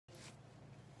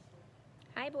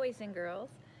Hi, boys and girls.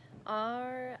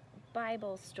 Our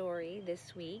Bible story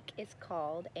this week is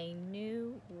called A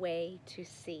New Way to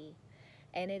See,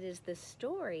 and it is the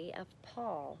story of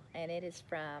Paul, and it is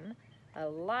from a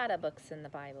lot of books in the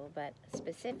Bible, but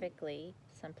specifically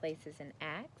some places in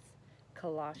Acts,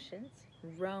 Colossians,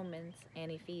 Romans,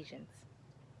 and Ephesians.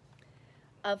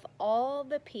 Of all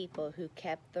the people who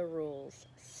kept the rules,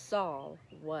 Saul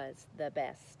was the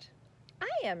best.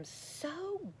 I am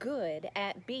so good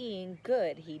at being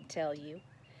good, he'd tell you.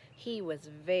 He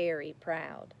was very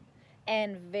proud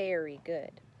and very good,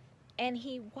 and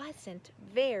he wasn't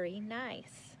very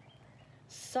nice.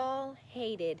 Saul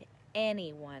hated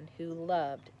anyone who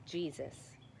loved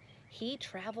Jesus. He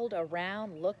traveled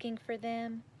around looking for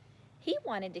them. He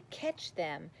wanted to catch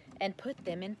them and put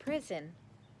them in prison.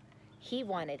 He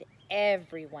wanted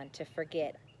everyone to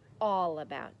forget all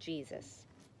about Jesus.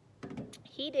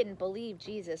 He didn't believe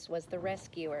Jesus was the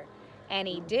rescuer, and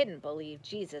he didn't believe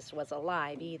Jesus was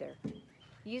alive either.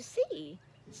 You see,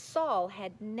 Saul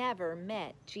had never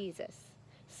met Jesus.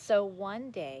 So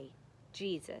one day,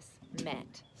 Jesus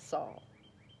met Saul.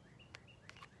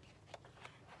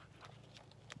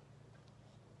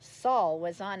 Saul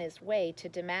was on his way to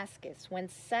Damascus when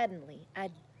suddenly a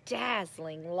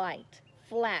dazzling light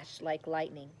flashed like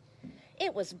lightning.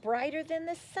 It was brighter than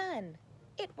the sun.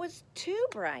 It was too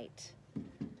bright.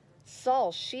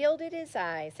 Saul shielded his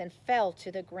eyes and fell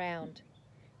to the ground.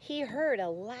 He heard a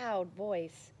loud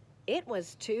voice. It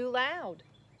was too loud.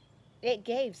 It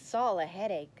gave Saul a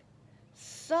headache.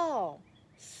 "Saul,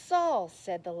 Saul,"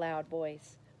 said the loud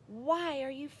voice, "why are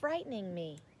you frightening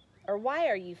me? Or why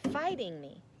are you fighting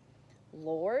me?"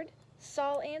 "Lord,"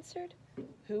 Saul answered,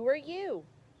 "who are you?"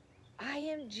 "I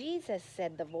am Jesus,"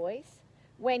 said the voice.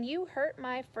 "When you hurt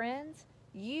my friends,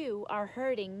 you are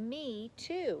hurting me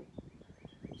too."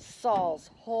 Saul's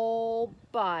whole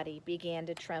body began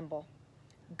to tremble.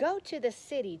 "Go to the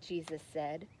city," Jesus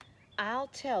said. "I'll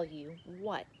tell you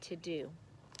what to do."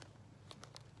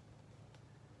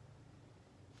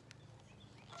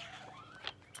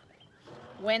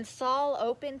 When Saul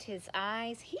opened his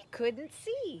eyes, he couldn't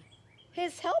see.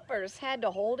 His helpers had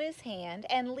to hold his hand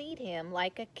and lead him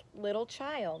like a little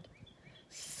child.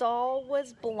 Saul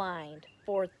was blind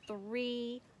for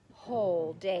 3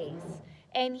 whole days,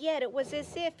 and yet it was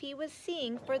as if he was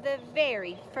seeing for the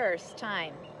very first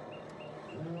time.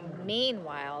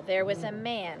 Meanwhile, there was a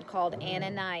man called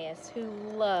Ananias who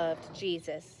loved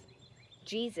Jesus.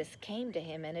 Jesus came to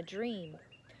him in a dream.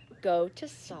 "Go to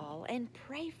Saul and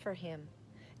pray for him,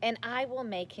 and I will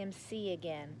make him see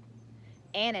again."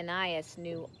 Ananias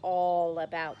knew all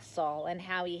about Saul and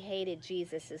how he hated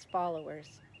Jesus'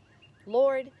 followers.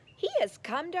 "Lord, he has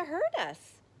come to hurt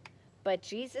us." But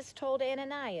Jesus told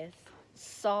Ananias,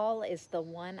 "Saul is the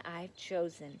one I've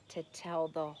chosen to tell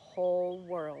the whole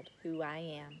world who I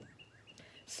am."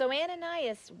 So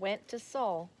Ananias went to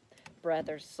Saul.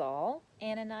 "Brother Saul,"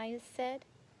 Ananias said,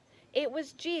 "it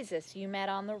was Jesus you met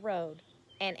on the road."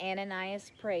 And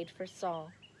Ananias prayed for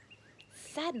Saul.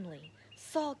 Suddenly,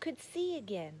 Saul could see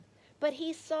again, but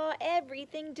he saw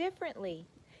everything differently.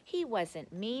 He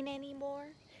wasn't mean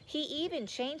anymore. He even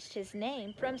changed his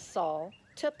name from Saul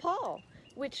to Paul,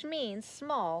 which means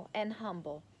small and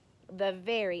humble, the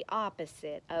very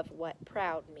opposite of what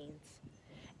proud means.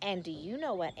 And do you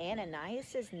know what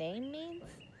Ananias' name means?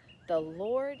 The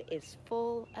Lord is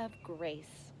full of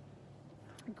grace.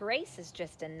 Grace is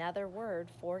just another word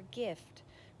for gift,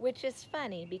 which is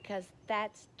funny because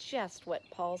that's just what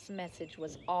Paul's message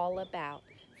was all about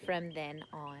from then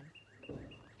on.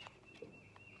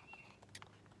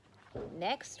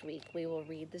 Next week, we will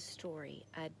read the story,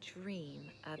 A Dream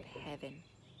of Heaven.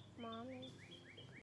 Mommy.